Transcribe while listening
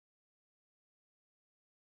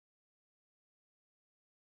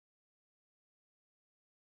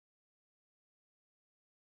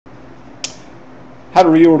How to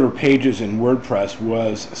reorder pages in WordPress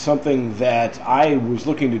was something that I was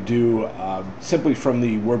looking to do simply from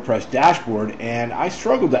the WordPress dashboard, and I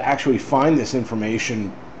struggled to actually find this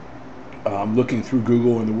information looking through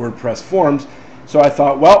Google and the WordPress forums. So I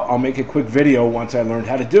thought, well, I'll make a quick video once I learned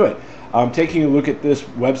how to do it. Taking a look at this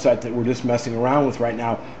website that we're just messing around with right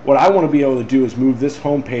now, what I want to be able to do is move this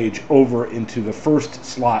home page over into the first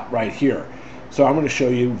slot right here. So I'm going to show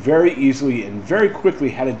you very easily and very quickly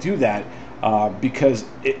how to do that. Because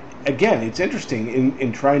again, it's interesting.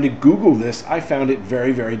 In trying to Google this, I found it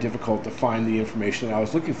very, very difficult to find the information that I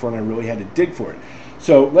was looking for, and I really had to dig for it.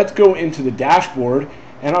 So let's go into the dashboard,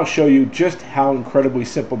 and I'll show you just how incredibly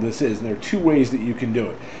simple this is. And there are two ways that you can do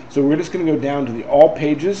it. So we're just going to go down to the All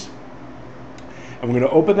Pages, and we're going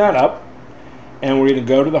to open that up, and we're going to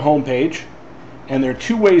go to the home page. And there are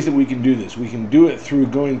two ways that we can do this. We can do it through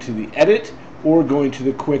going to the Edit or going to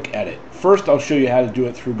the Quick Edit. First, I'll show you how to do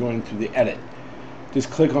it through going to the Edit.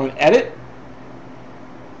 Just click on Edit,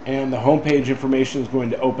 and the home page information is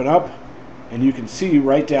going to open up, and you can see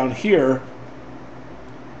right down here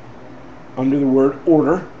under the word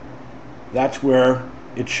Order, that's where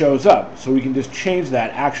it shows up. So we can just change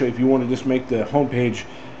that. Actually, if you want to just make the home page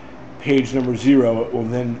page number 0, it will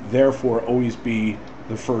then therefore always be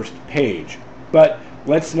the first page. But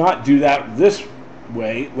let's not do that this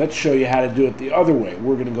way. Let's show you how to do it the other way.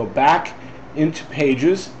 We're going to go back into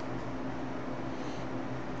Pages,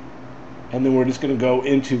 and then we're just going to go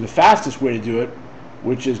into the fastest way to do it,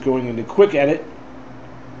 which is going into Quick Edit,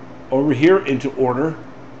 over here into Order,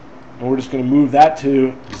 and we're just going to move that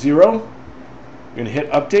to 0. We're going to hit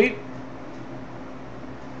Update,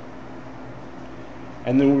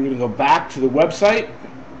 and then we're going to go back to the website.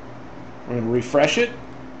 We're going to refresh it,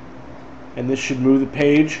 and this should move the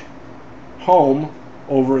page home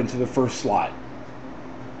over into the first slot.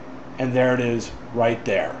 And there it is right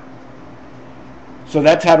there. So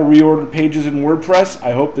that's how to reorder pages in WordPress.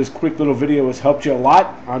 I hope this quick little video has helped you a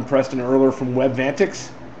lot. I'm Preston Erler from WebVantics.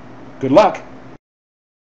 Good luck.